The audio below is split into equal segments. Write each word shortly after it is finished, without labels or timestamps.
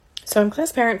So I'm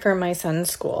class parent for my son's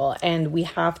school, and we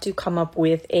have to come up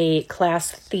with a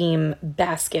class theme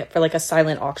basket for like a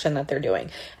silent auction that they're doing.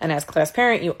 And as class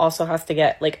parent, you also have to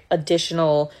get like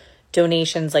additional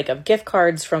donations like of gift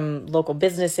cards from local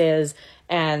businesses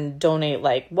and donate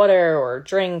like water or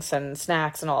drinks and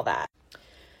snacks and all that.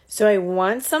 So I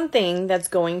want something that's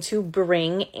going to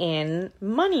bring in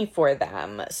money for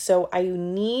them. So I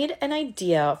need an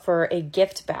idea for a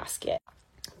gift basket.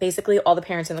 Basically, all the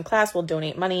parents in the class will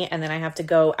donate money, and then I have to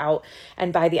go out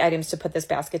and buy the items to put this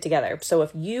basket together. So if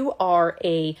you are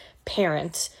a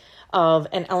parent of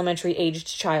an elementary aged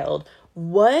child,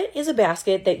 what is a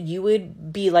basket that you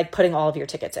would be like putting all of your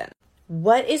tickets in?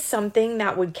 What is something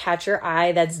that would catch your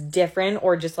eye that's different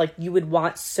or just like you would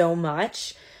want so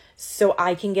much, so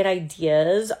I can get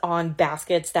ideas on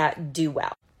baskets that do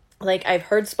well? Like I've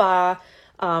heard spa.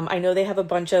 I know they have a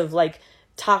bunch of like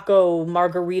taco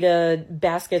margarita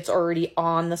baskets already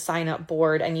on the sign up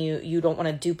board, and you don't want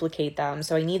to duplicate them.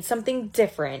 So I need something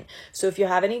different. So if you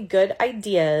have any good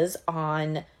ideas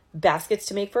on baskets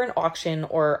to make for an auction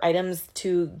or items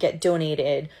to get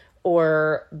donated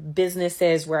or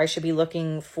businesses where I should be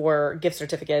looking for gift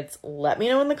certificates, let me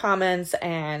know in the comments,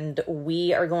 and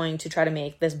we are going to try to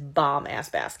make this bomb ass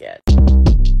basket.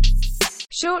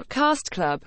 Short Cast Club.